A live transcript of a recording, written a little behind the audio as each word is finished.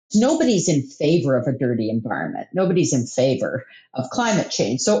nobody's in favor of a dirty environment. Nobody's in favor of climate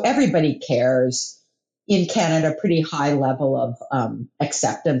change. So everybody cares. In Canada, pretty high level of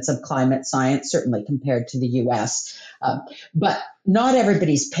acceptance of climate science, certainly compared to the US. But not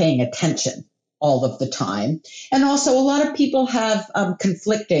everybody's paying attention all of the time. And also, a lot of people have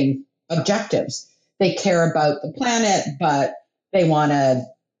conflicting objectives. They care about the planet, but they want to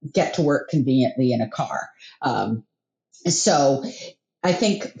get to work conveniently in a car. So I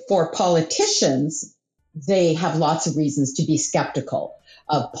think for politicians, they have lots of reasons to be skeptical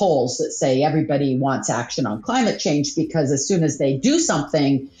of polls that say everybody wants action on climate change, because as soon as they do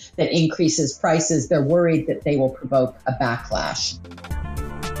something that increases prices, they're worried that they will provoke a backlash.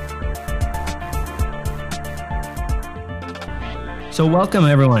 So welcome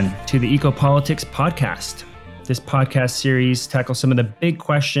everyone to the Ecopolitics podcast. This podcast series tackles some of the big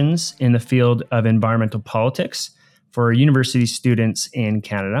questions in the field of environmental politics for university students in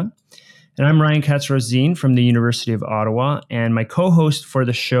Canada. And I'm Ryan Katz-Rosine from the University of Ottawa, and my co-host for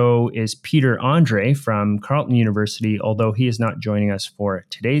the show is Peter Andre from Carleton University, although he is not joining us for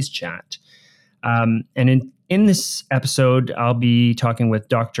today's chat. And in this episode, I'll be talking with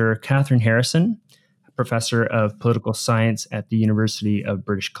Dr. Kathryn Harrison, a professor of political science at the University of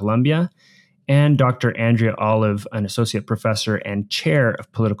British Columbia, and Dr. Andrea Olive, an associate professor and chair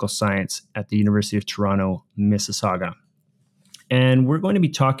of political science at the University of Toronto, Mississauga. And we're going to be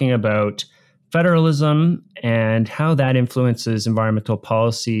talking about federalism and how that influences environmental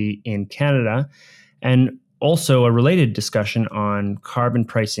policy in Canada, and also a related discussion on carbon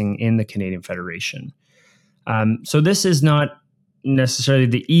pricing in the Canadian Federation. So this is not necessarily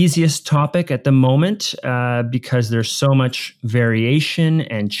the easiest topic at the moment because there's so much variation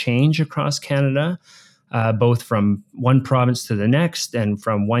and change across Canada, both from one province to the next and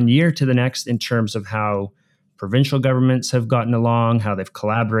from one year to the next in terms of how provincial governments have gotten along, how they've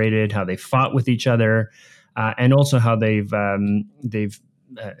collaborated, how they've fought with each other, and also how they've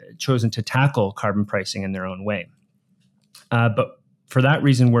chosen to tackle carbon pricing in their own way. But for that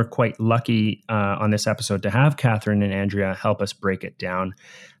reason, we're quite lucky on this episode to have Kathryn and Andrea help us break it down.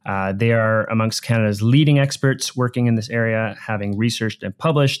 They are amongst Canada's leading experts working in this area, having researched and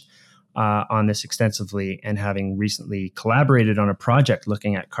published on this extensively, and having recently collaborated on a project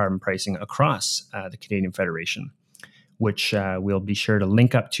looking at carbon pricing across the Canadian Federation, which we'll be sure to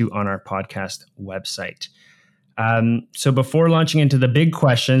link up to on our podcast website. So before launching into the big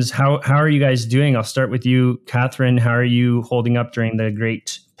questions, how are you guys doing? I'll start with you, Kathryn. How are you holding up during the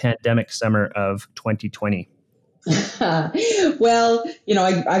great pandemic summer of 2020? Well,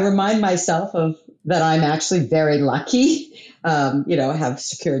 I remind myself that I'm actually very lucky. Have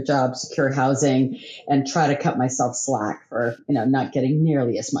secure jobs, secure housing, and try to cut myself slack for, not getting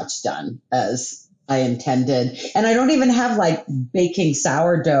nearly as much done as I intended. And I don't even have like baking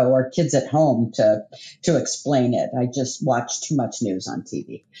sourdough or kids at home to explain it. I just watch too much news on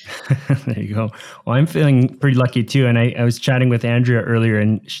TV. There you go. Well, I'm feeling pretty lucky too. And I was chatting with Andrea earlier,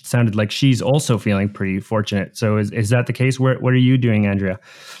 and it sounded like she's also feeling pretty fortunate. So is that the case? What are you doing, Andrea?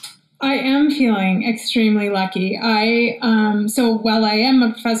 I am feeling extremely lucky. So while I am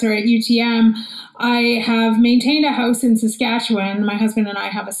a professor at UTM, I have maintained a house in Saskatchewan. My husband and I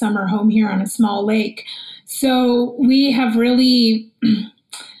have a summer home here on a small lake. So we have really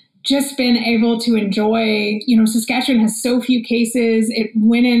just been able to enjoy, Saskatchewan has so few cases. It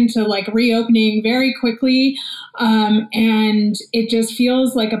went into reopening very quickly. And it just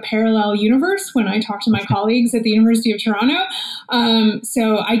feels like a parallel universe when I talk to my colleagues at the University of Toronto.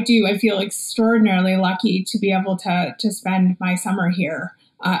 So I feel extraordinarily lucky to be able to spend my summer here,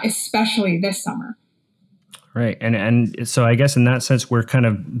 especially this summer. Right. And so I guess in that sense, we're kind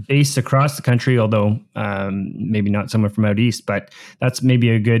of based across the country, although maybe not someone from out east, but that's maybe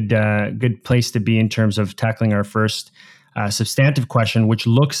a good place to be in terms of tackling our first substantive question, which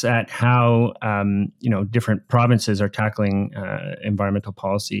looks at how different provinces are tackling environmental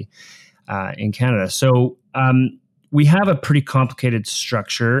policy in Canada. So we have a pretty complicated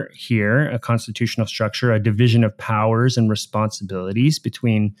structure here, a constitutional structure, a division of powers and responsibilities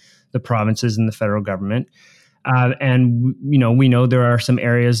between the provinces and the federal government. And we know there are some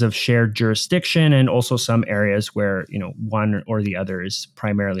areas of shared jurisdiction, and also some areas where one or the other is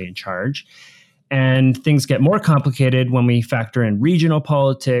primarily in charge. And things get more complicated when we factor in regional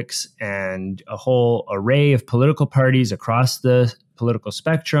politics and a whole array of political parties across the political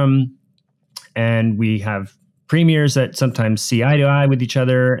spectrum. And we have premiers that sometimes see eye to eye with each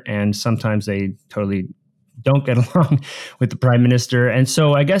other, and sometimes they totally don't get along with the prime minister. And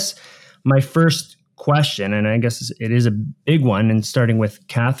so I guess my first question, and I guess it is a big one, and starting with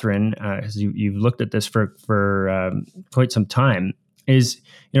Kathryn, as you've looked at this for quite some time, is,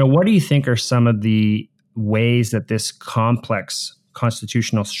 what do you think are some of the ways that this complex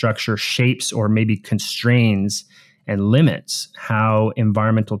constitutional structure shapes or maybe constrains and limits how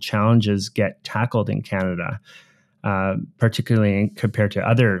environmental challenges get tackled in Canada, particularly compared to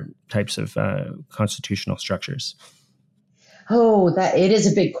other types of constitutional structures? Oh, that it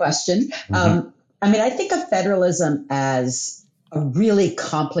is a big question. Mm-hmm. I think of federalism as a really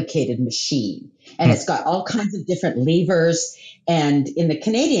complicated machine, and it's got all kinds of different levers. And in the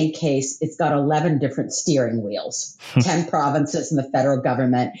Canadian case, it's got 11 different steering wheels, 10 provinces and the federal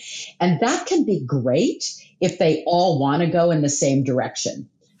government. And that can be great if they all want to go in the same direction.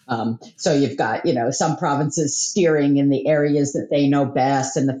 So you've got, some provinces steering in the areas that they know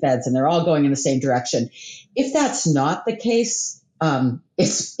best and the feds, and they're all going in the same direction. If that's not the case,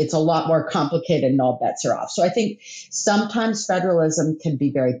 it's a lot more complicated and all bets are off. So I think sometimes federalism can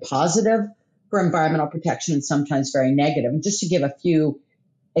be very positive for environmental protection and sometimes very negative. And just to give a few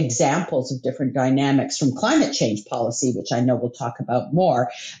examples of different dynamics from climate change policy, which I know we'll talk about more,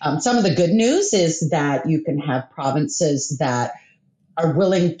 some of the good news is that you can have provinces that are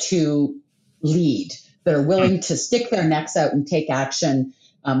willing to lead, that are willing to stick their necks out and take action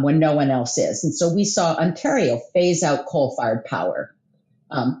when no one else is. And so we saw Ontario phase out coal-fired power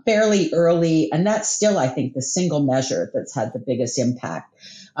fairly early, and that's still, I think, the single measure that's had the biggest impact.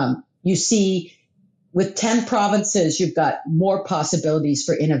 You see, with 10 provinces, you've got more possibilities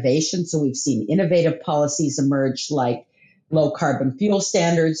for innovation. So we've seen innovative policies emerge like low carbon fuel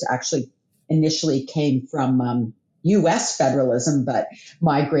standards, actually initially came from U.S. federalism, but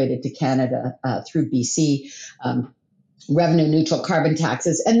migrated to Canada through BC, revenue neutral carbon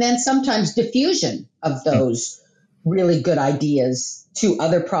taxes, and then sometimes diffusion of those really good ideas to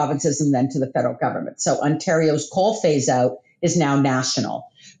other provinces and then to the federal government. So Ontario's coal phase out is now national.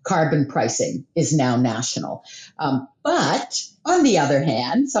 Carbon pricing is now national. But on the other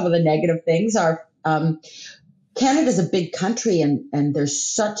hand, some of the negative things are Canada's a big country and there's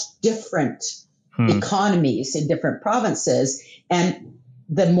such different economies in different provinces, and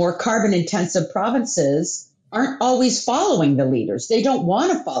the more carbon intensive provinces aren't always following the leaders. They don't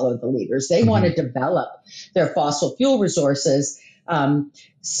want to follow the leaders. They want to develop their fossil fuel resources. And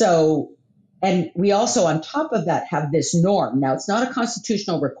we also, on top of that, have this norm. Now, it's not a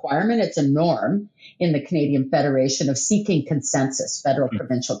constitutional requirement. It's a norm in the Canadian Federation of seeking consensus, federal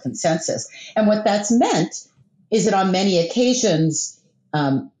provincial consensus. And what that's meant is that on many occasions,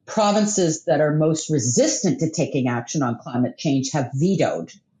 provinces that are most resistant to taking action on climate change have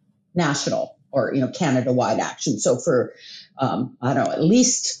vetoed national or Canada-wide action. So for, at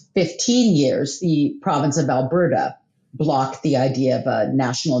least 15 years, the province of Alberta blocked the idea of a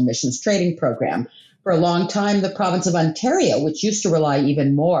national emissions trading program. For a long time, the province of Ontario, which used to rely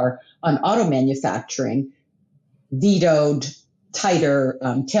even more on auto manufacturing, vetoed tighter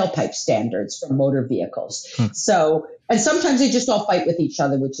tailpipe standards for motor vehicles. So, and sometimes they just all fight with each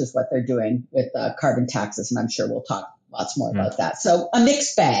other, which is what they're doing with carbon taxes. And I'm sure we'll talk lots more about that. So a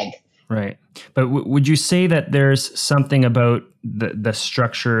mixed bag. Right. But would you say that there's something about the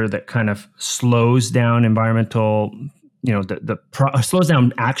structure that kind of slows down environmental, slows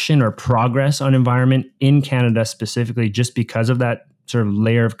down action or progress on environment in Canada specifically, just because of that sort of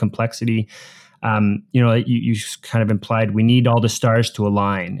layer of complexity? You kind of implied we need all the stars to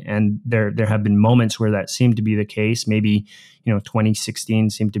align, and there have been moments where that seemed to be the case. Maybe 2016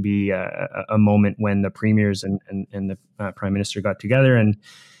 seemed to be a moment when the premiers and the prime minister got together and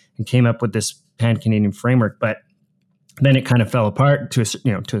came up with this pan-Canadian framework, but then it kind of fell apart to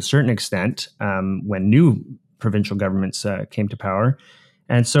a certain extent when new provincial governments came to power.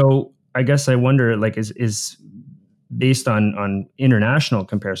 And so I guess I wonder, is based on international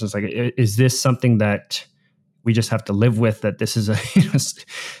comparisons, is this something that we just have to live with, that this is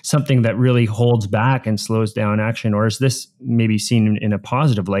something that really holds back and slows down action, or is this maybe seen in a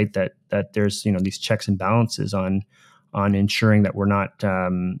positive light that there's these checks and balances on ensuring that we're not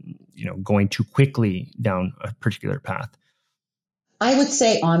going too quickly down a particular path? I would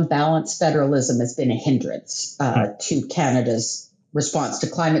say on balance, federalism has been a hindrance to Canada's response to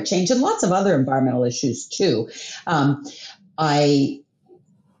climate change and lots of other environmental issues too.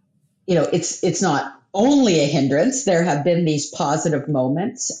 It's not only a hindrance. There have been these positive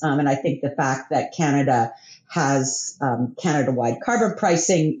moments. And I think the fact that Canada has Canada-wide carbon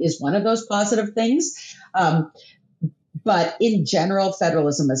pricing is one of those positive things. But in general,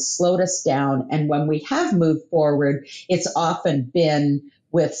 federalism has slowed us down. And when we have moved forward, it's often been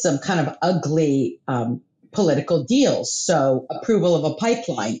with some kind of ugly political deals. So approval of a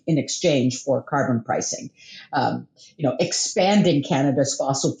pipeline in exchange for carbon pricing, expanding Canada's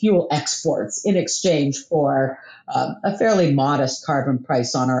fossil fuel exports in exchange for a fairly modest carbon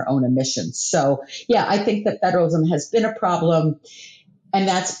price on our own emissions. So, yeah, I think that federalism has been a problem. And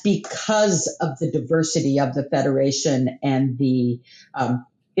that's because of the diversity of the federation and the,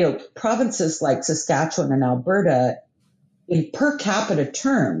 provinces like Saskatchewan and Alberta, in per capita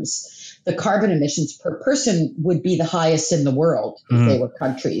terms, the carbon emissions per person would be the highest in the world if they were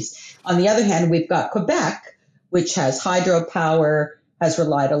countries. On the other hand, we've got Quebec, which has hydropower, has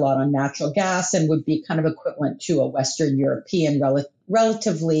relied a lot on natural gas, and would be kind of equivalent to a Western European,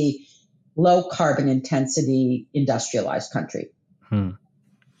 relatively low carbon intensity industrialized country.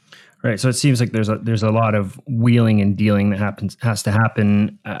 Right. So it seems like there's a lot of wheeling and dealing that has to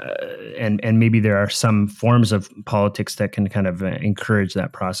happen, and maybe there are some forms of politics that can kind of encourage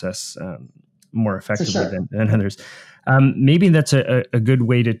that process more effectively than others. Maybe that's a good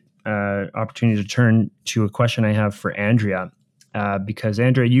way to opportunity to turn to a question I have for Andrea, because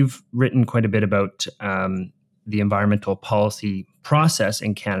Andrea, you've written quite a bit about the environmental policy process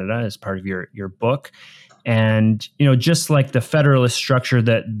in Canada as part of your book. And, just like the federalist structure,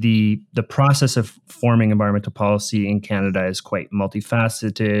 that the process of forming environmental policy in Canada is quite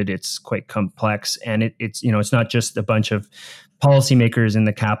multifaceted. It's quite complex. And it's not just a bunch of policymakers in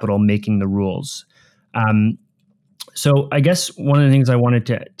the capital making the rules. So I guess one of the things I wanted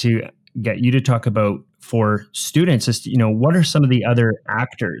to get you to talk about for students is, what are some of the other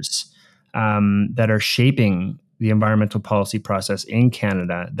actors that are shaping the environmental policy process in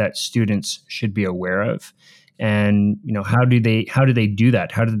Canada that students should be aware of, and how do they do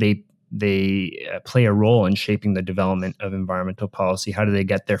that? How do they play a role in shaping the development of environmental policy? How do they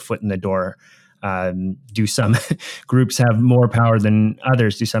get their foot in the door? Do some groups have more power than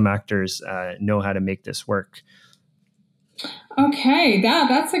others? Do some actors know how to make this work? Okay,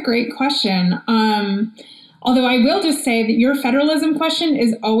 that's a great question. Although I will just say that your federalism question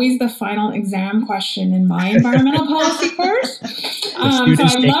is always the final exam question in my environmental policy course. So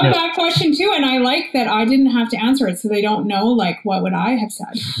I love that question too. And I like that I didn't have to answer it, so they don't know, what would I have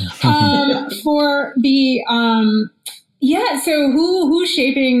said. For the, so who's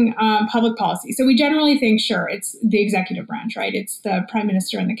shaping public policy? So we generally think, sure, it's the executive branch, right? It's the prime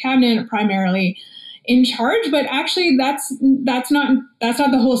minister and the cabinet primarily in charge, but actually that's not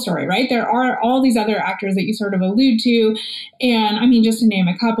the whole story, right? There are all these other actors that you sort of allude to, and I mean, just to name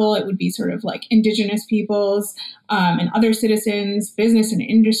a couple, it would be sort of like Indigenous peoples and other citizens. Business and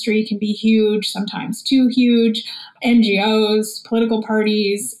industry can be huge, sometimes too huge. NGOs, political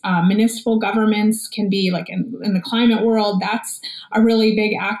parties, municipal governments can be, like in the climate world, that's a really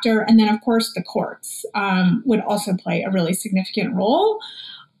big actor. And then, of course, the courts would also play a really significant role.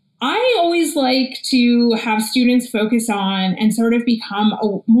 I always like to have students focus on and sort of become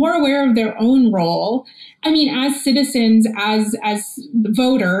more aware of their own role. I mean, as citizens, as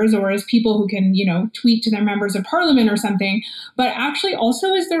voters, or as people who can, tweet to their members of parliament or something, but actually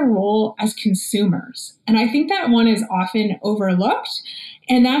also as their role as consumers. And I think that one is often overlooked.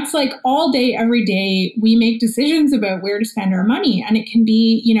 And that's like all day, every day, we make decisions about where to spend our money. And it can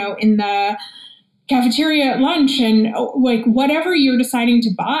be, in the cafeteria at lunch, and like whatever you're deciding to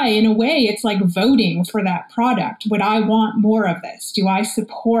buy, in a way, it's like voting for that product. Would I want more of this? Do I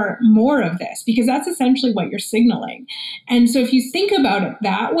support more of this? Because that's essentially what you're signaling. And so if you think about it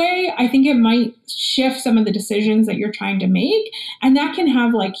that way, I think it might shift some of the decisions that you're trying to make. And that can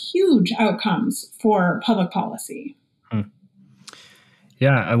have like huge outcomes for public policy.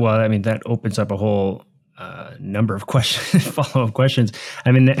 Yeah, well, I mean, that opens up a whole number of questions, follow-up questions.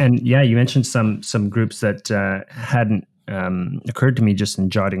 I mean, and yeah, you mentioned some groups that hadn't occurred to me just in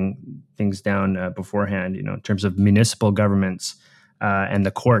jotting things down beforehand, in terms of municipal governments and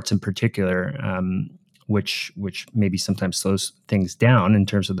the courts in particular, which maybe sometimes slows things down in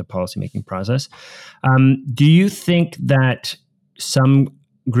terms of the policymaking process. Do you think that some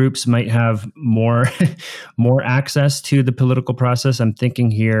groups might have more access to the political process? I'm thinking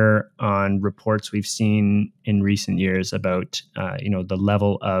here on reports we've seen in recent years about the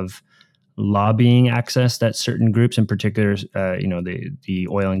level of lobbying access that certain groups, in particular, the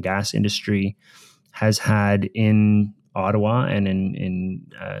oil and gas industry, has had in Ottawa and in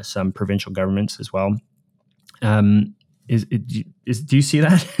some provincial governments as well. Do you see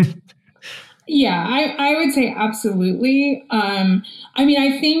that? Yeah, I would say absolutely. I mean,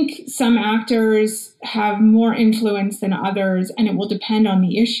 I think some actors have more influence than others, and it will depend on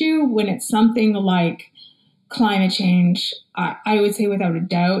the issue. When it's something like climate change, I would say without a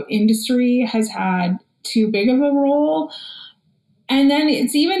doubt, industry has had too big of a role. And then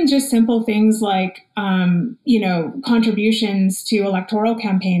it's even just simple things like, contributions to electoral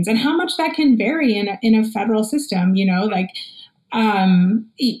campaigns and how much that can vary in a federal system,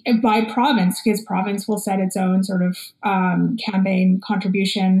 by province, because province will set its own sort of campaign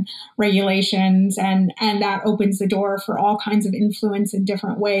contribution regulations, and that opens the door for all kinds of influence in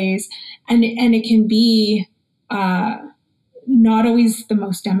different ways. And it can be not always the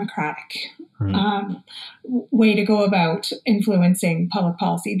most democratic way to go about influencing public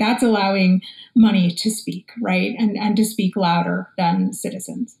policy. That's allowing money to speak, right? And to speak louder than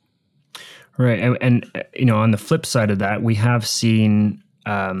citizens. Right. And on the flip side of that, we have seen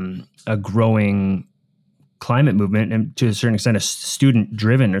a growing climate movement, and to a certain extent, a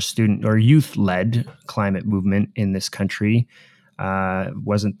student-driven or youth-led climate movement in this country.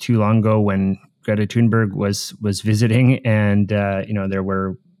 Wasn't too long ago when Greta Thunberg was visiting, and there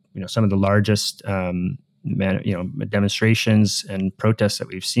were some of the largest demonstrations and protests that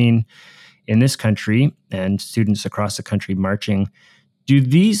we've seen in this country, and students across the country marching. Do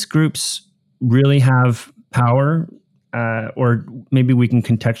these groups really have power, or maybe we can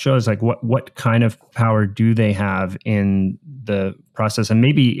contextualize like what kind of power do they have in the process? And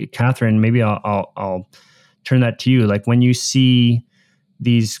maybe Kathryn, maybe I'll turn that to you. Like when you see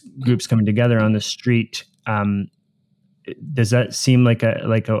these groups coming together on the street, does that seem like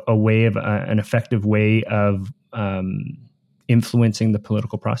a way of an effective way of influencing the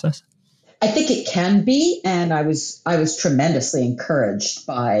political process? I think it can be, and I was tremendously encouraged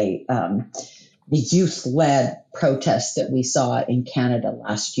by the youth-led protests that we saw in Canada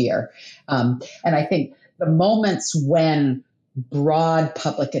last year. And I think the moments when broad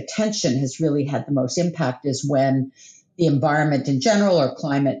public attention has really had the most impact is when the environment in general or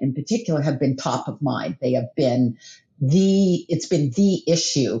climate in particular have been top of mind. They have been it's been the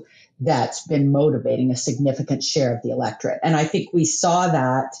issue that's been motivating a significant share of the electorate. And I think we saw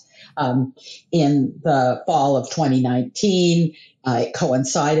that in the fall of 2019. It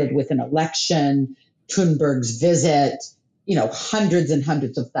coincided with an election, Thunberg's visit, hundreds and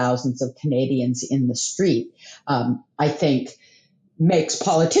hundreds of thousands of Canadians in the street, I think makes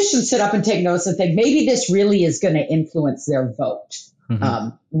politicians sit up and take notice and think maybe this really is going to influence their vote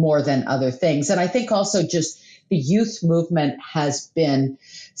more than other things. And I think also just the youth movement has been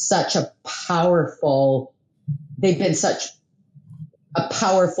such a powerful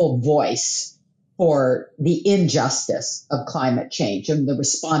voice for the injustice of climate change and the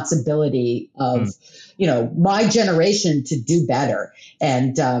responsibility of, my generation to do better.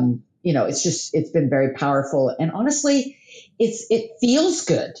 And, it's been very powerful. And honestly, it feels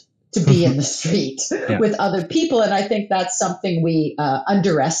good to be in the street with other people. And I think that's something we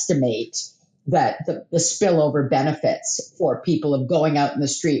underestimate, that the spillover benefits for people of going out in the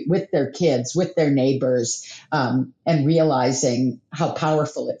street with their kids, with their neighbors, and realizing how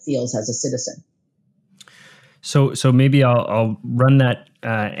powerful it feels as a citizen. So maybe I'll run that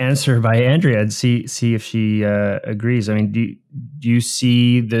answer by Andrea and see if she agrees. I mean, do you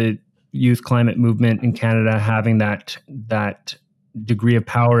see the youth climate movement in Canada having that degree of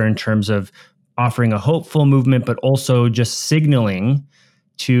power in terms of offering a hopeful movement, but also just signaling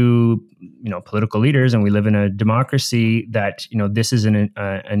to political leaders, and we live in a democracy, that this is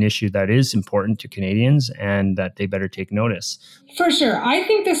an issue that is important to Canadians and that they better take notice? For sure. I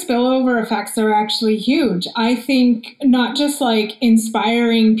think the spillover effects are actually huge. I think not just like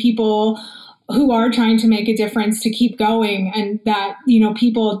inspiring people who are trying to make a difference to keep going, and that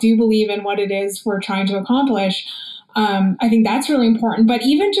people do believe in what it is we're trying to accomplish. I think that's really important. But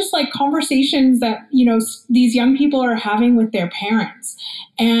even just like conversations that, these young people are having with their parents,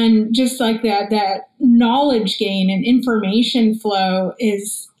 and just like that knowledge gain and information flow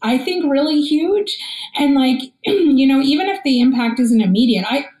is, I think, really huge. And like, even if the impact isn't immediate,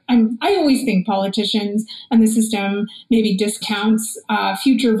 I always think politicians and the system maybe discounts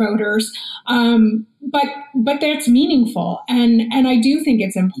future voters. But that's meaningful. And I do think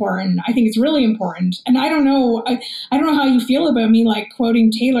it's important. I think it's really important. And I don't know how you feel about me like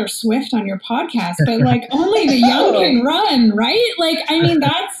quoting Taylor Swift on your podcast, but like only the young can run, right? Like, I mean,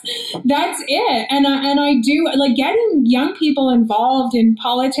 that's it. And I do like getting young people involved in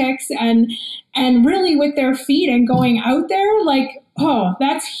politics and really with their feet and going out there, like, oh,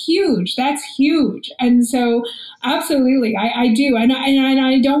 that's huge. That's huge. And so absolutely, I do. And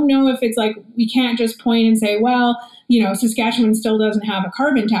I don't know if it's like, we can't just point and say, well, Saskatchewan still doesn't have a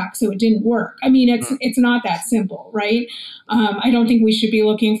carbon tax, so it didn't work. I mean, it's not that simple, right? I don't think we should be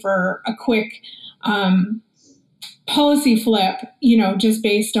looking for a quick policy flip, just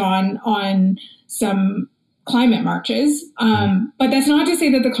based on some climate marches. But that's not to say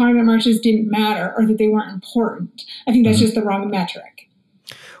that the climate marches didn't matter or that they weren't important. I think that's just the wrong metric.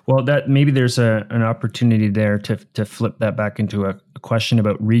 Well, that maybe there's an opportunity there to flip that back into a question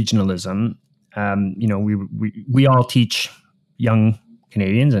about regionalism. We all teach young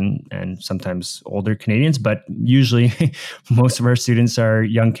Canadians and sometimes older Canadians, but usually most of our students are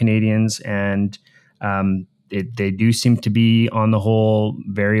young Canadians, and they do seem to be, on the whole,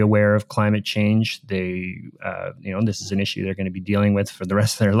 very aware of climate change. They, this is an issue they're going to be dealing with for the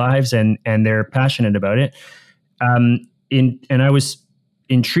rest of their lives, and they're passionate about it. And I was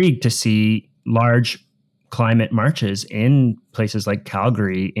intrigued to see large climate marches in places like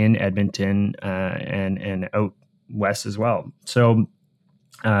Calgary, in Edmonton, and out west as well. So,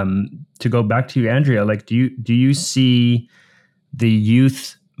 to go back to you, Andrea, like, do you see the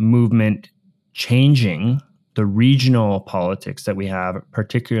youth movement changing the regional politics that we have,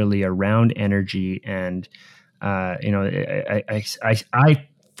 particularly around energy? And I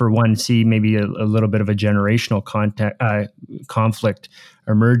for one see maybe a little bit of a generational conflict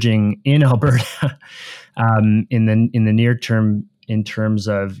emerging in Alberta in the near term, in terms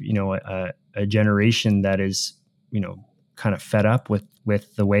of a generation that is kind of fed up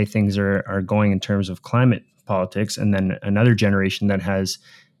with the way things are going in terms of climate politics, and then another generation that has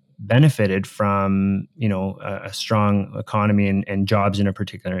benefited from a strong economy and jobs in a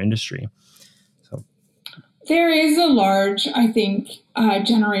particular industry. So there is a large, I think,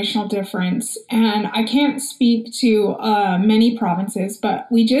 generational difference, and I can't speak to many provinces, but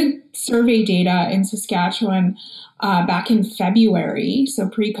we did survey data in Saskatchewan back in February, so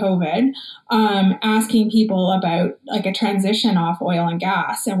pre-COVID, asking people about like a transition off oil and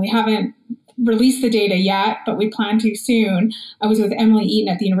gas. And we haven't released the data yet, but we plan to soon. I was with Emily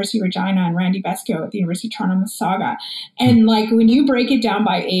Eaton at the University of Regina and Randy Besco at the University of Toronto, Mississauga. And like when you break it down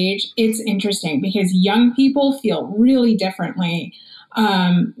by age, it's interesting because young people feel really differently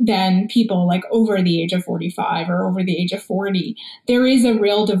than people like over the age of 45 or over the age of 40. There is a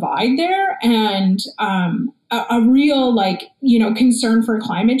real divide there, and a real concern for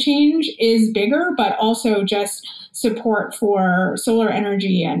climate change is bigger, but also just support for solar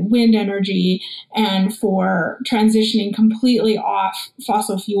energy and wind energy and for transitioning completely off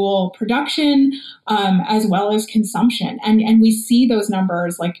fossil fuel production, as well as consumption. And we see those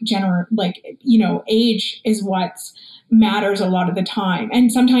numbers age is what matters a lot of the time,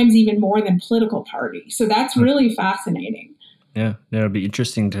 and sometimes even more than political party. So that's really fascinating. Yeah, it'll be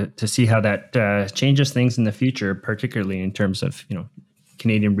interesting to see how that changes things in the future, particularly in terms of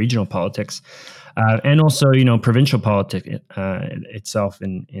Canadian regional politics, and also provincial politics itself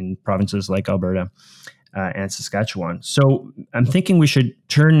in provinces like Alberta and Saskatchewan. So I'm thinking we should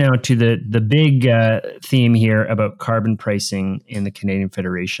turn now to the big theme here about carbon pricing in the Canadian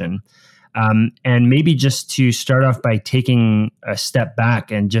Federation, and maybe just to start off by taking a step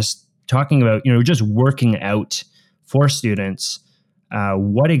back and just talking about just working out for students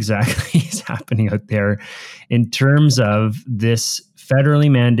what exactly is happening out there in terms of this federally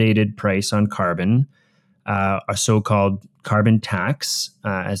mandated price on carbon, a so-called carbon tax,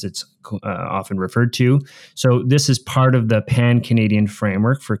 as it's often referred to. So this is part of the Pan-Canadian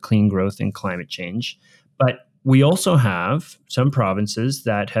Framework for Clean Growth and Climate Change. But we also have some provinces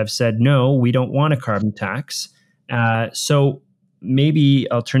that have said, no, we don't want a carbon tax. So maybe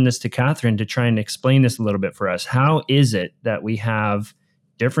I'll turn this to Kathryn to try and explain this a little bit for us. How is it that we have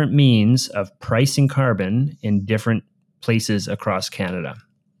different means of pricing carbon in different places across Canada?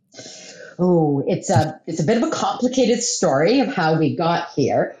 Oh, it's a bit of a complicated story of how we got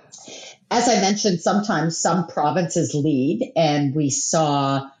here. As I mentioned, sometimes some provinces lead, and we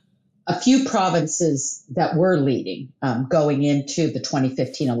saw a few provinces that were leading going into the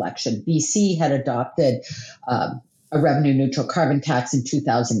 2015 election. BC had adopted a revenue neutral carbon tax in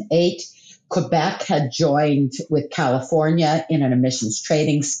 2008. Quebec had joined with California in an emissions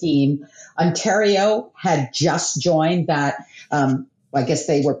trading scheme. Ontario had just joined that. I guess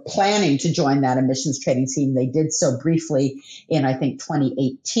they were planning to join that emissions trading scheme. They did so briefly in, I think,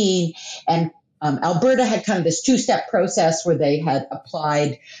 2018. And Alberta had kind of this two-step process where they had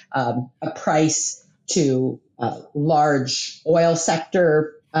applied a price to large oil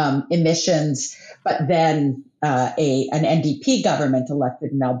sector emissions, but then an NDP government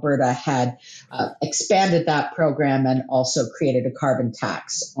elected in Alberta had expanded that program and also created a carbon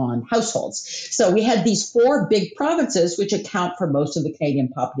tax on households. So we had these four big provinces, which account for most of the Canadian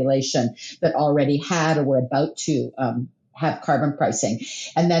population, that already had or were about to have carbon pricing.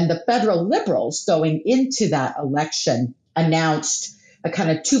 And then the federal Liberals, going into that election, announced a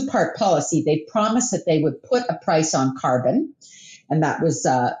kind of two-part policy. They promised that they would put a price on carbon, and that was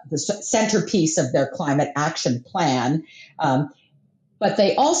the centerpiece of their climate action plan. But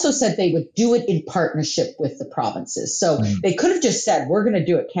they also said they would do it in partnership with the provinces. So they could have just said, we're going to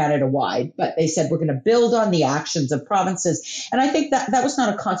do it Canada-wide, but they said, we're going to build on the actions of provinces. And I think that was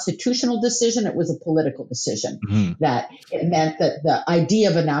not a constitutional decision. It was a political decision, that it meant that the idea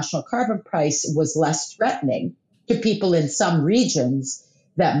of a national carbon price was less threatening to people in some regions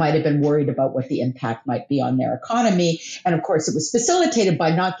that might have been worried about what the impact might be on their economy. And of course, it was facilitated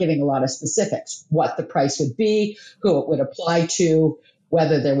by not giving a lot of specifics, what the price would be, who it would apply to,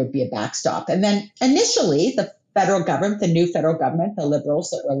 whether there would be a backstop. And then initially, the federal government, the new federal government, the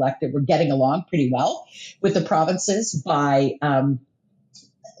Liberals that were elected, were getting along pretty well with the provinces. By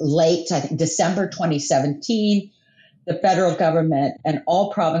late, I think, December 2017, the federal government and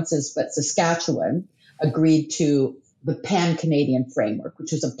all provinces but Saskatchewan agreed to the Pan-Canadian Framework,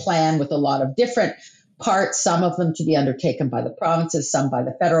 which was a plan with a lot of different parts, some of them to be undertaken by the provinces, some by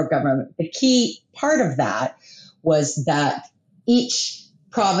the federal government. The key part of that was that each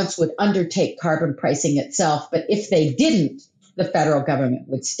province would undertake carbon pricing itself, but if they didn't, the federal government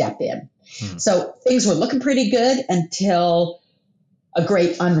would step in. So things were looking pretty good until a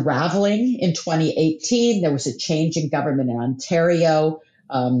great unraveling in 2018. There was a change in government in Ontario,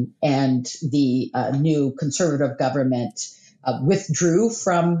 and the new Conservative government withdrew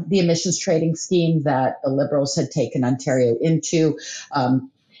from the emissions trading scheme that the Liberals had taken Ontario into.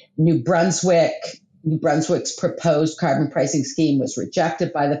 New Brunswick's proposed carbon pricing scheme was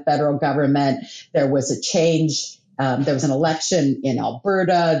rejected by the federal government. There was a change. There was an election in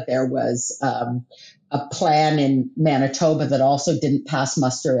Alberta. There was a plan in Manitoba that also didn't pass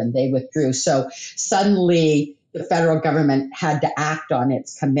muster, and they withdrew. So suddenly the federal government had to act on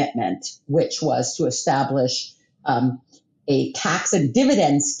its commitment, which was to establish a tax and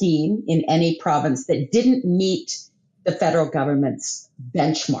dividend scheme in any province that didn't meet the federal government's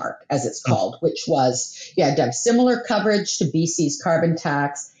benchmark, as it's called, which was you had to have similar coverage to BC's carbon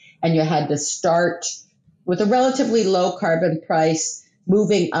tax, and you had to start with a relatively low carbon price,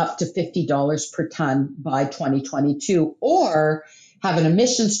 moving up to $50 per ton by 2022, or have an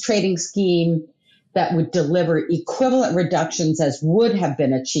emissions trading scheme that would deliver equivalent reductions as would have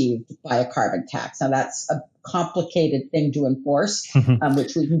been achieved by a carbon tax. Now, that's a complicated thing to enforce,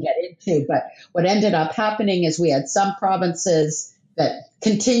 which we can get into. But what ended up happening is we had some provinces that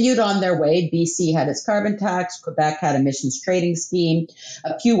continued on their way. BC had its carbon tax. Quebec had emissions trading scheme.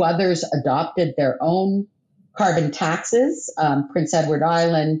 A few others adopted their own carbon taxes. Prince Edward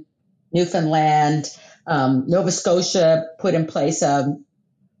Island, Newfoundland, Nova Scotia put in place a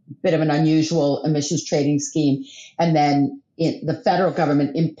bit of an unusual emissions trading scheme. And then the federal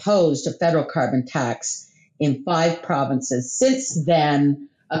government imposed a federal carbon tax in 5 provinces. Since then,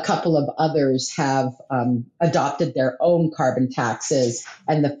 a couple of others have adopted their own carbon taxes,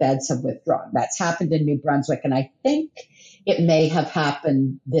 and the feds have withdrawn. That's happened in New Brunswick, and I think it may have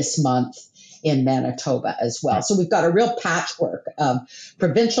happened this month in Manitoba as well. So we've got a real patchwork of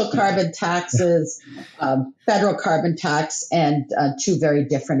provincial carbon taxes, federal carbon tax, and 2 very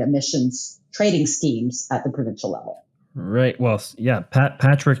different emissions trading schemes at the provincial level. Right. Well, yeah,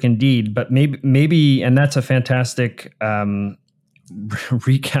 patchwork indeed. But maybe, and that's a fantastic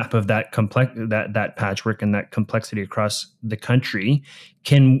recap of that patchwork and that complexity across the country.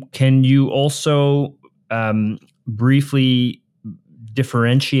 Can you also briefly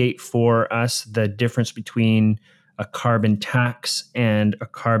differentiate for us the difference between a carbon tax and a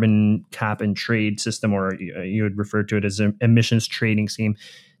carbon cap and trade system, or you would refer to it as an emissions trading scheme?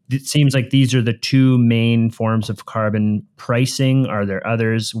 It seems like these are the 2 main forms of carbon pricing. Are there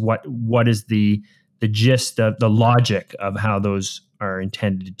others? What is the gist of the logic of how those are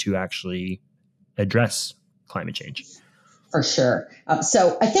intended to actually address climate change? For sure.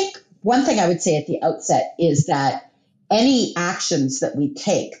 So I think one thing I would say at the outset is that any actions that we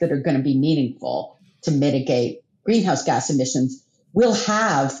take that are going to be meaningful to mitigate greenhouse gas emissions will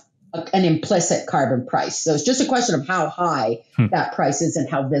have an implicit carbon price. So it's just a question of how high that price is and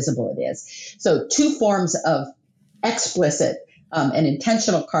how visible it is. So 2 forms of explicit and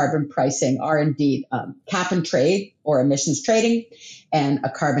intentional carbon pricing are indeed cap and trade or emissions trading and a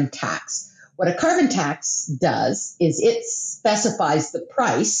carbon tax. What a carbon tax does is it specifies the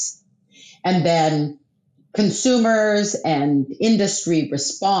price, and then consumers and industry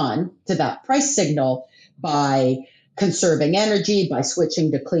respond to that price signal by conserving energy, by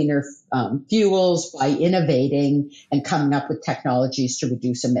switching to cleaner fuels, by innovating and coming up with technologies to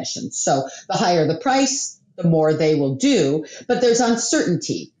reduce emissions. So the higher the price, the more they will do, but there's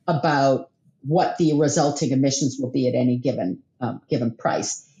uncertainty about what the resulting emissions will be at any given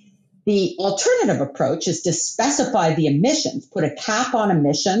price. The alternative approach is to specify the emissions, put a cap on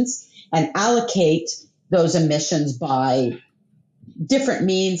emissions, and allocate those emissions by different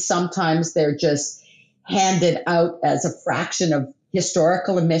means. Sometimes they're just handed out as a fraction of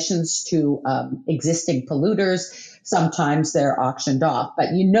historical emissions to existing polluters. Sometimes they're auctioned off.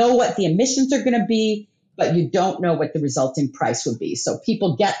 But you know what the emissions are going to be, but you don't know what the resulting price would be. So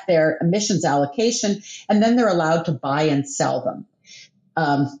people get their emissions allocation, and then they're allowed to buy and sell them.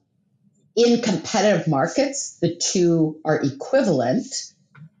 In competitive markets, the two are equivalent,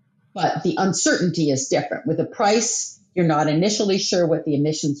 but the uncertainty is different. With a price, you're not initially sure what the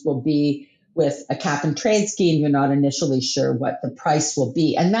emissions will be. With a cap and trade scheme, you're not initially sure what the price will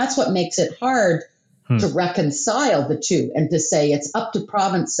be. And that's what makes it hard to reconcile the two and to say it's up to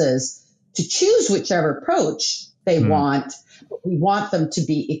provinces to choose whichever approach they want, but we want them to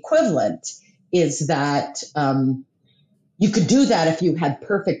be equivalent, is that you could do that if you had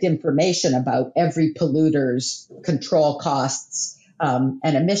perfect information about every polluter's control costs and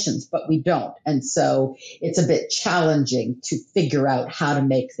emissions, but we don't. And so it's a bit challenging to figure out how to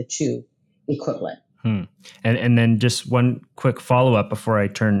make the two equivalent. And then just one quick follow-up before I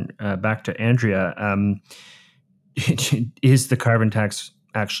turn back to Andrea. Is the carbon tax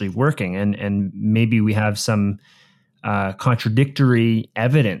actually working? And maybe we have some contradictory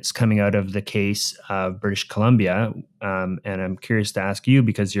evidence coming out of the case of British Columbia. And I'm curious to ask you,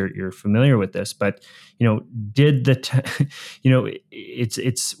 because you're familiar with this, but, did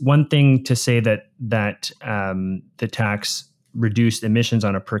it's one thing to say that the tax reduced emissions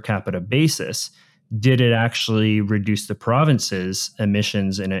on a per capita basis. Did it actually reduce the province's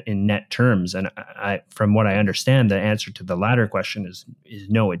emissions in net terms? And from what I understand, the answer to the latter question is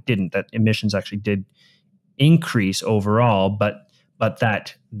no, it didn't. That emissions actually did increase overall, but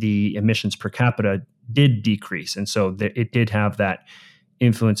that the emissions per capita did decrease, and so it did have that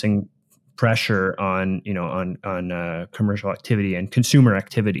influencing pressure on commercial activity and consumer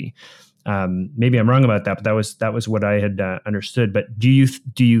activity. Maybe I'm wrong about that, but that was what I had understood. But do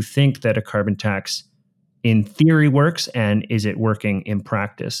you think that a carbon tax in theory works, and is it working in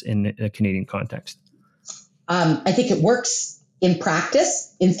practice in a Canadian context? I think it works in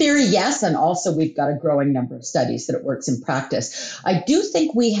practice. In theory, yes, and also we've got a growing number of studies that it works in practice. I do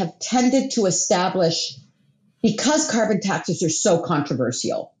think we have tended to establish, because carbon taxes are so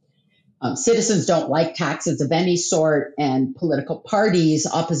controversial, citizens don't like taxes of any sort, and political parties,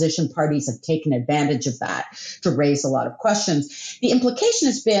 opposition parties, have taken advantage of that to raise a lot of questions. The implication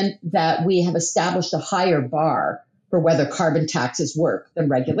has been that we have established a higher bar for whether carbon taxes work than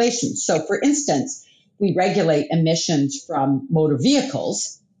regulations. So, for instance, we regulate emissions from motor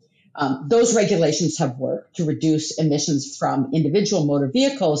vehicles. Those regulations have worked to reduce emissions from individual motor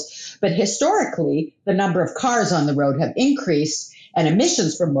vehicles, but historically, the number of cars on the road have increased, and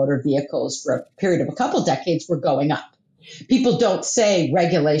emissions from motor vehicles for a period of a couple decades were going up. People don't say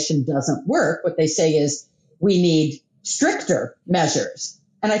regulation doesn't work. What they say is we need stricter measures.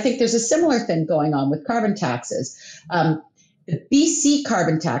 And I think there's a similar thing going on with carbon taxes. The BC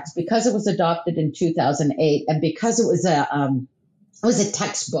carbon tax, because it was adopted in 2008 and because it was a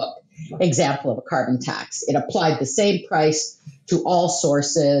textbook example of a carbon tax, it applied the same price to all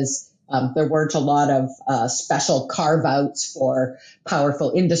sources. There weren't a lot of special carve-outs for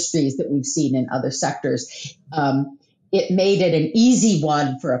powerful industries that we've seen in other sectors. It made it an easy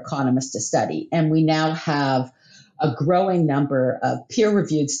one for economists to study. And we now have a growing number of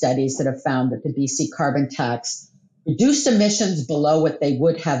peer-reviewed studies that have found that the BC carbon tax reduced emissions below what they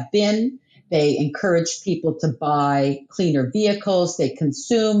would have been. They encouraged people to buy cleaner vehicles. They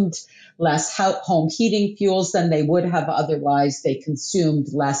consumed less home heating fuels than they would have otherwise. They consumed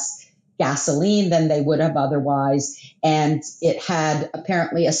less gasoline than they would have otherwise. And it had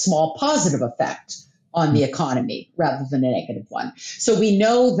apparently a small positive effect on the economy rather than a negative one. So we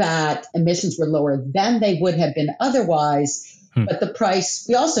know that emissions were lower than they would have been otherwise. But the price,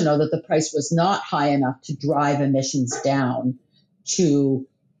 we also know that the price was not high enough to drive emissions down to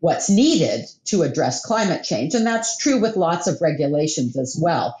what's needed to address climate change. And that's true with lots of regulations as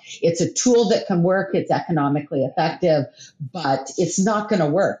well. It's a tool that can work. It's economically effective, but it's not going to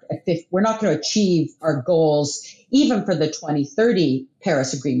work. We're not going to achieve our goals, even for the 2030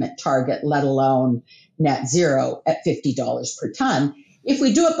 Paris Agreement target, let alone net zero at $50 per ton. If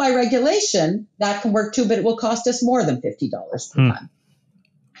we do it by regulation, that can work too, but it will cost us more than $50 per ton.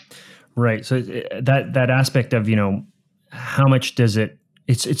 Right. So that aspect of, how much does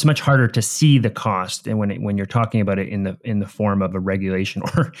it's much harder to see the cost, and when you're talking about it in the form of a regulation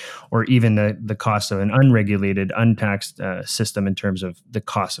or even the cost of an unregulated, untaxed system in terms of the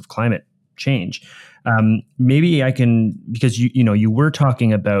cost of climate change. Maybe I can, because you were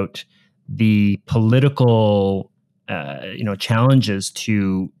talking about the political challenges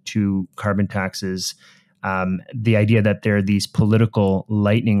to carbon taxes, the idea that there are these political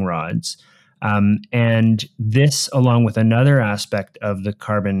lightning rods. And this, along with another aspect of the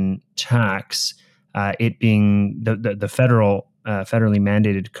carbon tax, it being the federally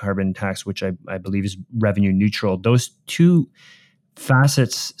mandated carbon tax, which I believe is revenue neutral. Those two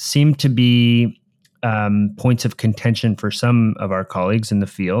facets seem to be points of contention for some of our colleagues in the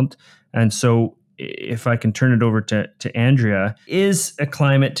field. And so if I can turn it over to Andrea, is a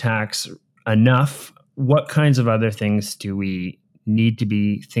climate tax enough? What kinds of other things do we need to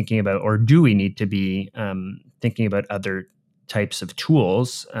be thinking about, or do we need to be thinking about other types of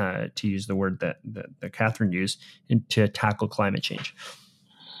tools, to use the word that Kathryn used, to tackle climate change?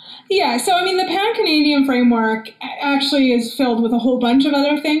 Yeah, so I mean, the Pan-Canadian framework actually is filled with a whole bunch of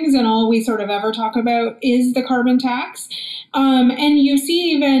other things, and all we sort of ever talk about is the carbon tax. And you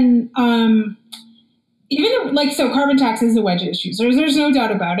see even carbon tax is a wedge issue. So there's no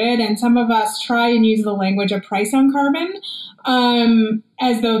doubt about it. And some of us try and use the language of price on carbon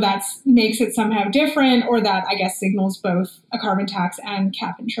as though that makes it somehow different, or that, I guess, signals both a carbon tax and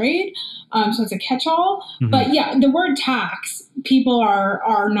cap and trade. So it's a catch-all. Mm-hmm. But yeah, the word tax, people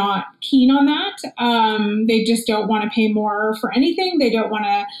are not keen on that. They just don't want to pay more for anything. They don't want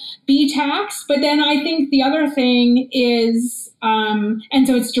to be taxed. But then I think the other thing is, and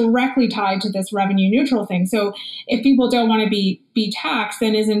so it's directly tied to this revenue neutral thing. So if people don't want to be taxed,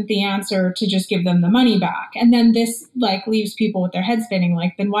 then isn't the answer to just give them the money back? And then this leaves people with their heads spinning,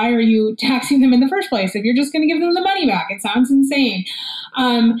 then why are you taxing them in the first place if you're just going to give them the money back? It sounds insane.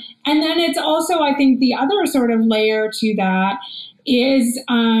 And then it's also, I think, the other sort of layer to that is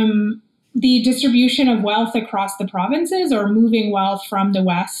the distribution of wealth across the provinces, or moving wealth from the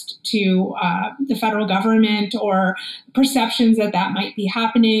West to the federal government, or perceptions that might be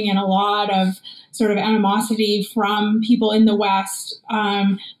happening, and a lot of sort of animosity from people in the West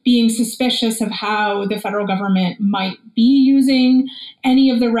being suspicious of how the federal government might be using any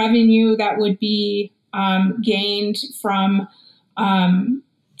of the revenue that would be gained from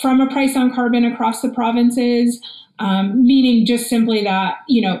a price on carbon across the provinces. Meaning just simply that,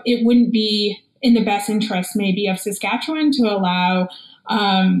 it wouldn't be in the best interest maybe of Saskatchewan to allow,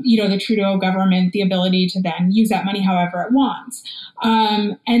 the Trudeau government the ability to then use that money however it wants.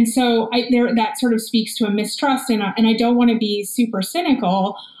 And so that sort of speaks to a mistrust. And I don't want to be super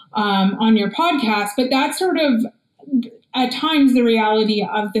cynical on your podcast, but that's sort of at times the reality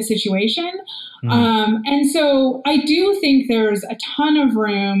of the situation. And so I do think there's a ton of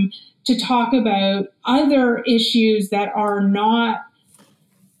room to talk about other issues that are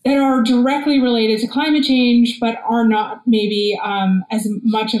directly related to climate change, but are not maybe as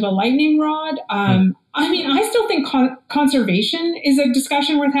much of a lightning rod. I mean, I still think conservation is a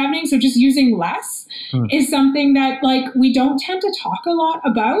discussion worth having. So just using less is something that we don't tend to talk a lot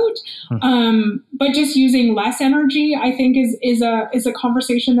about. But just using less energy, I think, is a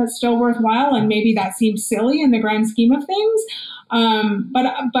conversation that's still worthwhile. And maybe that seems silly in the grand scheme of things.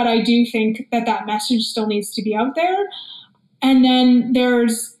 But I do think that message still needs to be out there. And then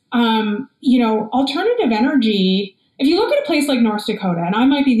there's, alternative energy. If you look at a place like North Dakota, and I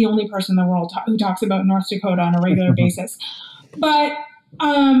might be the only person in the world who talks about North Dakota on a regular basis, but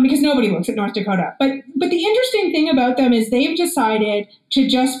because nobody looks at North Dakota. But the interesting thing about them is they've decided to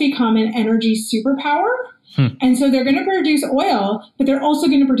just become an energy superpower. And so they're going to produce oil, but they're also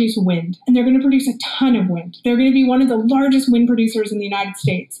going to produce wind, and they're going to produce a ton of wind. They're going to be one of the largest wind producers in the United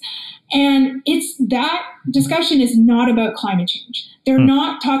States. And that discussion is not about climate change. They're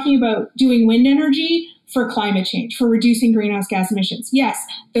not talking about doing wind energy for climate change, for reducing greenhouse gas emissions. Yes,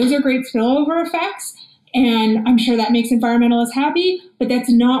 those are great spillover effects, and I'm sure that makes environmentalists happy, but that's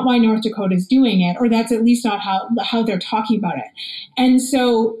not why North Dakota is doing it, or that's at least not how they're talking about it. And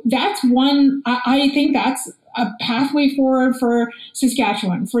so that's one, I think that's a pathway forward for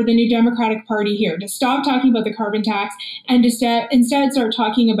Saskatchewan, for the New Democratic Party here, to stop talking about the carbon tax and to instead start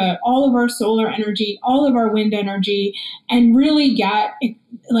talking about all of our solar energy, all of our wind energy, and really get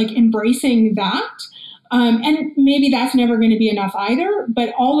embracing that. And maybe that's never going to be enough either,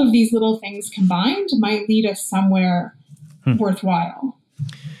 but all of these little things combined might lead us somewhere worthwhile.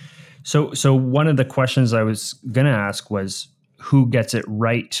 So one of the questions I was going to ask was, who gets it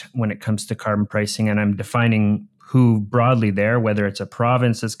right when it comes to carbon pricing? And I'm defining who broadly there, whether it's a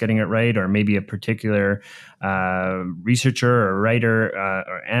province that's getting it right, or maybe a particular researcher or writer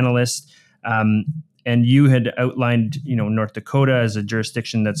or analyst. And you had outlined, North Dakota as a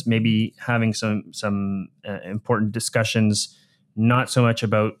jurisdiction that's maybe having some important discussions, not so much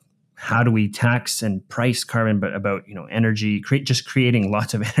about how do we tax and price carbon, but about energy, creating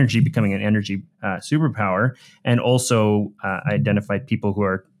lots of energy, becoming an energy superpower, and also identified people who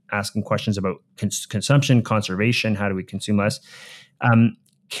are asking questions about consumption, conservation. How do we consume less?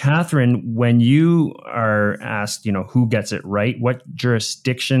 Kathryn, when you are asked, who gets it right, what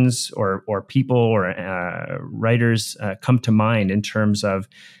jurisdictions or people or writers come to mind in terms of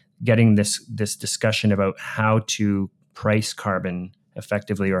getting this discussion about how to price carbon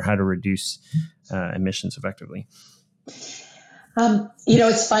effectively or how to reduce emissions effectively?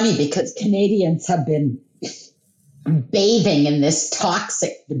 It's funny because Canadians have been bathing in this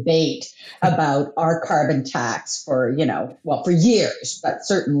toxic debate about our carbon tax for years, but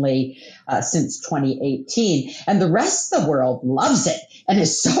certainly since 2018. And the rest of the world loves it and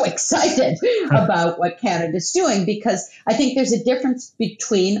is so excited about what Canada's doing, because I think there's a difference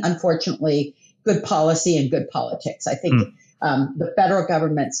between, unfortunately, good policy and good politics. I think the federal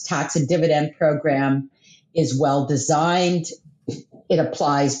government's tax and dividend program is well designed. It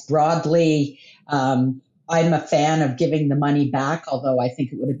applies broadly. I'm a fan of giving the money back, although I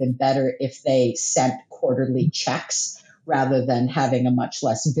think it would have been better if they sent quarterly checks rather than having a much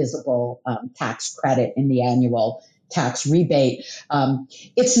less visible tax credit in the annual tax rebate.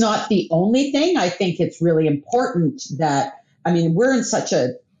 It's not the only thing. I think it's really important that, we're in such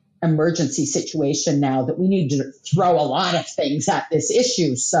an emergency situation now that we need to throw a lot of things at this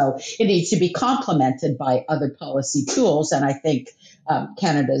issue. So it needs to be complemented by other policy tools. And I think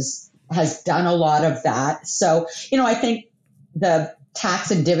Canada's has done a lot of that. So, I think the tax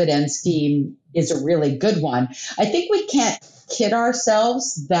and dividend scheme is a really good one. I think we can't kid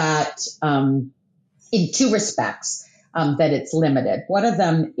ourselves that in two respects that it's limited. One of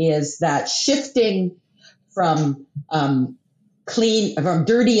them is that shifting from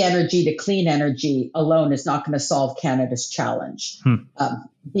dirty energy to clean energy alone is not going to solve Canada's challenge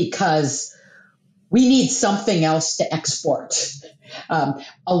because we need something else to export.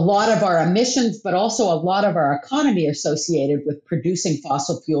 A lot of our emissions, but also a lot of our economy associated with producing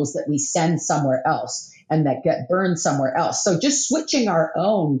fossil fuels that we send somewhere else and that get burned somewhere else. So just switching our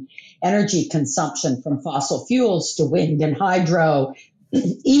own energy consumption from fossil fuels to wind and hydro,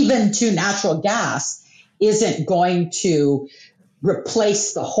 even to natural gas, isn't going to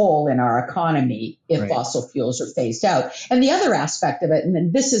replace the hole in our economy if fossil fuels are phased out. And the other aspect of it,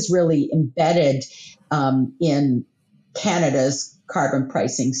 and this is really embedded in Canada's carbon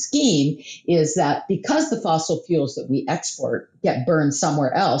pricing scheme, is that because the fossil fuels that we export get burned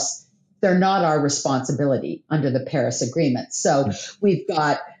somewhere else, they're not our responsibility under the Paris Agreement. So we've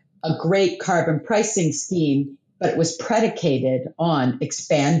got a great carbon pricing scheme, but it was predicated on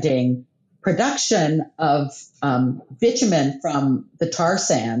expanding production of bitumen from the tar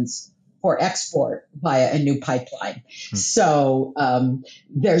sands for export via a new pipeline. So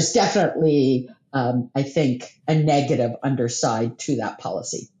there's definitely, I think, a negative underside to that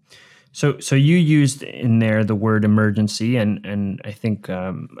policy. So you used in there the word emergency, and I think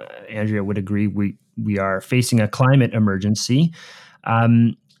Andrea would agree we are facing a climate emergency.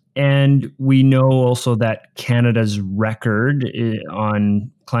 And we know also that Canada's record on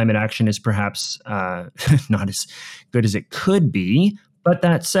climate action is perhaps not as good as it could be. But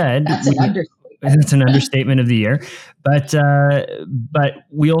that said, that's an understatement of the year. But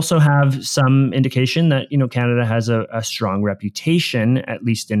we also have some indication that Canada has a strong reputation, at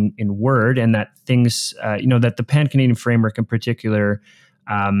least in word, and that things that the Pan-Canadian Framework in particular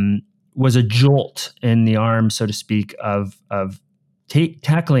was a jolt in the arm, so to speak, of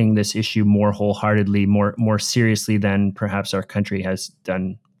tackling this issue more wholeheartedly, more seriously than perhaps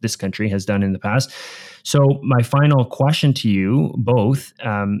this country has done in the past. So my final question to you both,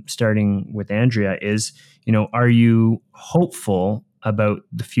 starting with Andrea, is, are you hopeful about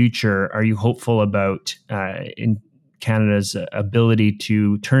the future? Are you hopeful about in Canada's ability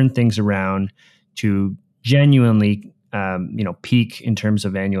to turn things around, to genuinely peak in terms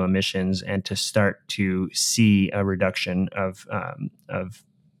of annual emissions and to start to see a reduction of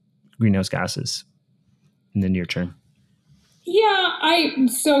greenhouse gases in the near term?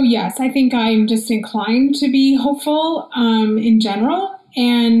 Yes, I think I'm just inclined to be hopeful in general.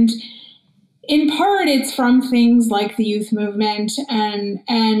 And in part, it's from things like the youth movement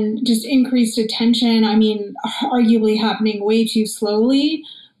and just increased attention. Arguably happening way too slowly,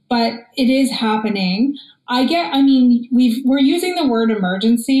 but it is happening. We're using the word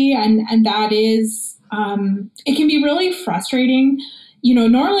emergency, and that is, it can be really frustrating.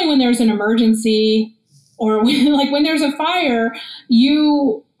 Normally when there's an emergency or when there's a fire,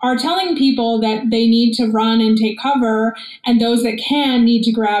 you are telling people that they need to run and take cover, and those that can need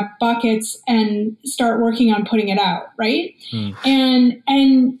to grab buckets and start working on putting it out, right?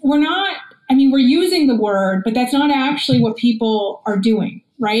 And we're not, we're using the word, but that's not actually what people are doing,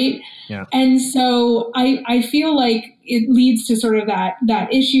 right? Yeah. And so I feel like it leads to sort of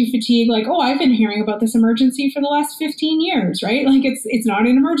that issue fatigue, like, oh, I've been hearing about this emergency for the last 15 years, right? Like it's not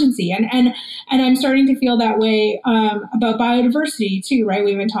an emergency. And I'm starting to feel that way about biodiversity too, right?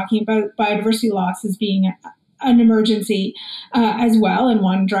 We've been talking about biodiversity loss as being an emergency as well, and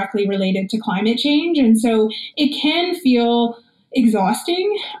one directly related to climate change. And so it can feel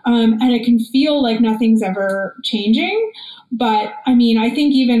exhausting, and it can feel like nothing's ever changing. But I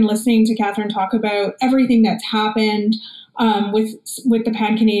think even listening to Kathryn talk about everything that's happened with the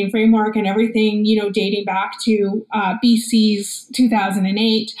Pan-Canadian framework and everything, dating back to BC's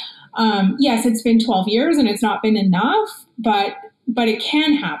 2008, yes, it's been 12 years and it's not been enough, but it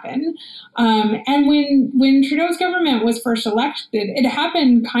can happen. And when Trudeau's government was first elected, it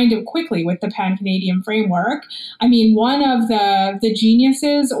happened kind of quickly with the Pan-Canadian framework. One of the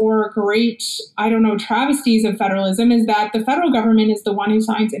geniuses or great, travesties of federalism is that the federal government is the one who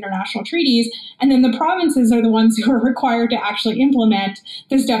signs international treaties, and then the provinces are the ones who are required to actually implement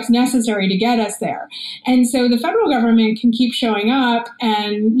the steps necessary to get us there. And so the federal government can keep showing up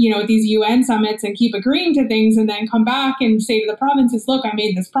and, at these UN summits and keep agreeing to things, and then come back and say to the provinces, look, I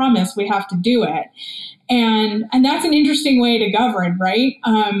made this promise, we have to do it. And that's an interesting way to govern, right?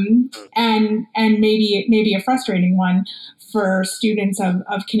 And maybe a frustrating one for students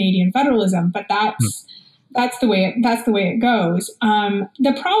of Canadian federalism, but that's the way it goes.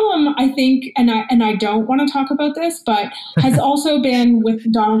 The problem, I think, and I don't want to talk about this, but has also been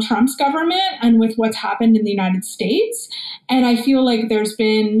with Donald Trump's government and with what's happened in the United States. And I feel like there's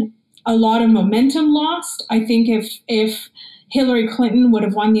been a lot of momentum lost. I think if Hillary Clinton would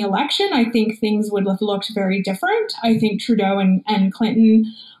have won the election, I think things would have looked very different. I think Trudeau and Clinton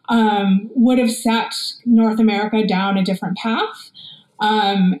would have set North America down a different path.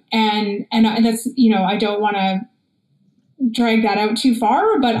 And that's, I don't want to drag that out too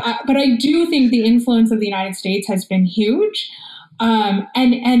far, but I do think the influence of the United States has been huge, and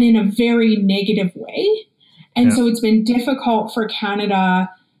in a very negative way. And so it's been difficult for Canada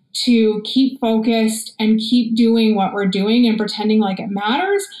to keep focused and keep doing what we're doing and pretending like it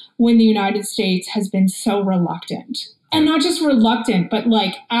matters when the United States has been so reluctant. And not just reluctant, but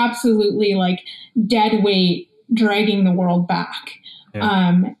like absolutely like dead weight dragging the world back.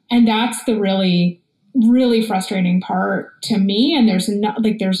 Yeah. And that's the really, really frustrating part to me. And there's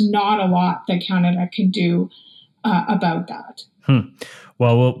not a lot that Canada can do about that.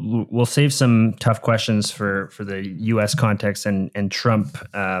 Well, we'll save some tough questions for the U.S. context and Trump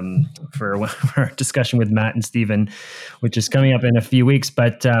for our discussion with Matt and Stephen, which is coming up in a few weeks.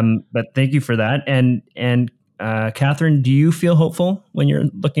 But thank you for that. And Kathryn, do you feel hopeful when you're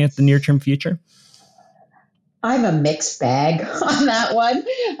looking at the near-term future? I'm a mixed bag on that one.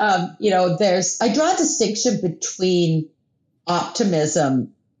 I draw a distinction between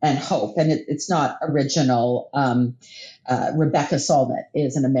optimism and hope, and it's not original. Rebecca Solnit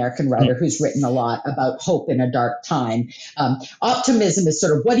is an American writer who's written a lot about hope in a dark time. Optimism is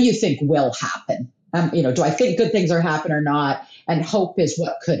sort of, what do you think will happen? Do I think good things are happening or not? And hope is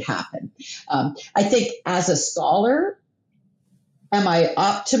what could happen. I think as a scholar, am I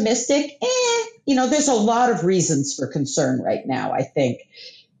optimistic? There's a lot of reasons for concern right now. I think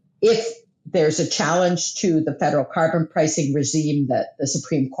if there's a challenge to the federal carbon pricing regime that the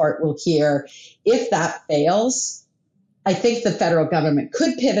Supreme Court will hear, if that fails, I think the federal government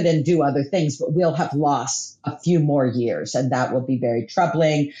could pivot and do other things, but we'll have lost a few more years, and that will be very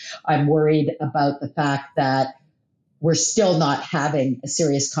troubling. I'm worried about the fact that we're still not having a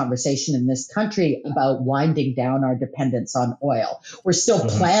serious conversation in this country about winding down our dependence on oil. We're still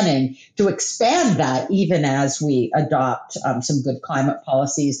planning to expand that even as we adopt some good climate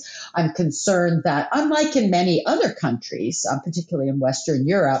policies. I'm concerned that, unlike in many other countries, particularly in Western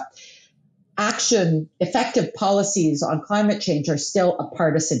Europe, effective policies on climate change are still a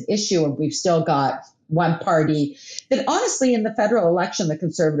partisan issue, and we've still got one party that, honestly, in the federal election, the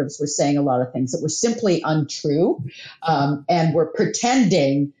Conservatives were saying a lot of things that were simply untrue, and were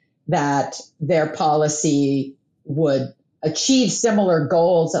pretending that their policy would achieve similar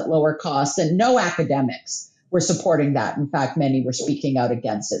goals at lower costs, and no academics were supporting that. In fact, many were speaking out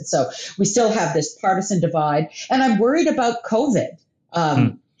against it. So we still have this partisan divide, and I'm worried about COVID.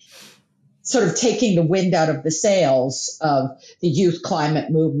 Sort of taking the wind out of the sails of the youth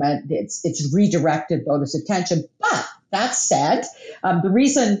climate movement. It's redirected voters' attention. But that said, the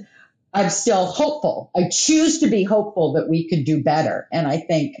reason I'm still hopeful. I choose to be hopeful that we could do better. And I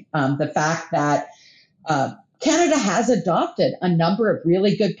think the fact that Canada has adopted a number of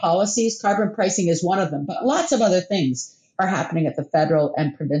really good policies. Carbon pricing is one of them, but lots of other things are happening at the federal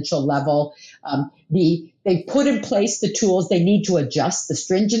and provincial level. They've put in place the tools. They need to adjust the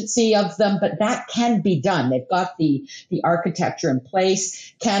stringency of them, but that can be done. They've got the architecture in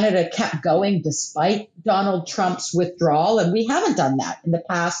place. Canada kept going despite Donald Trump's withdrawal, and we haven't done that. In the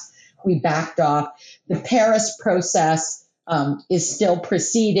past, we backed off. The Paris process is still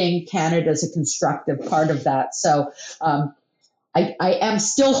proceeding. Canada is a constructive part of that. So I am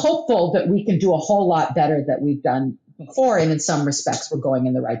still hopeful that we can do a whole lot better than we've done before, and in some respects, we're going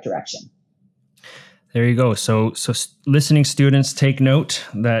in the right direction. There you go. So listening students, take note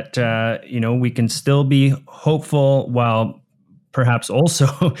that we can still be hopeful while perhaps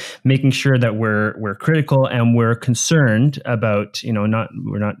also making sure that we're critical and we're concerned about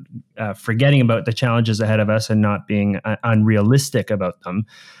we're not forgetting about the challenges ahead of us and not being unrealistic about them.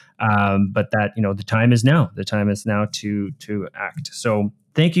 But that the time is now. The time is now to act. So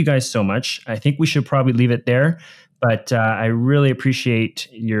thank you guys so much. I think we should probably leave it there. But I really appreciate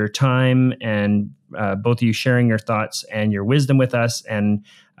your time and both of you sharing your thoughts and your wisdom with us, and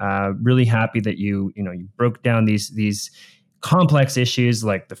really happy that you broke down these complex issues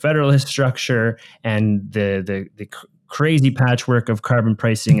like the federalist structure and the crazy patchwork of carbon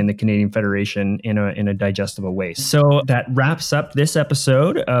pricing in the Canadian Federation in a digestible way. So that wraps up this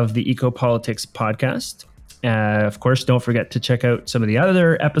episode of the Ecopolitics podcast. Of course, don't forget to check out some of the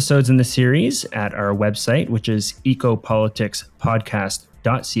other episodes in the series at our website, which is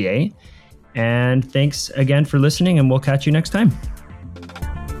ecopoliticspodcast.ca. And thanks again for listening, and we'll catch you next time.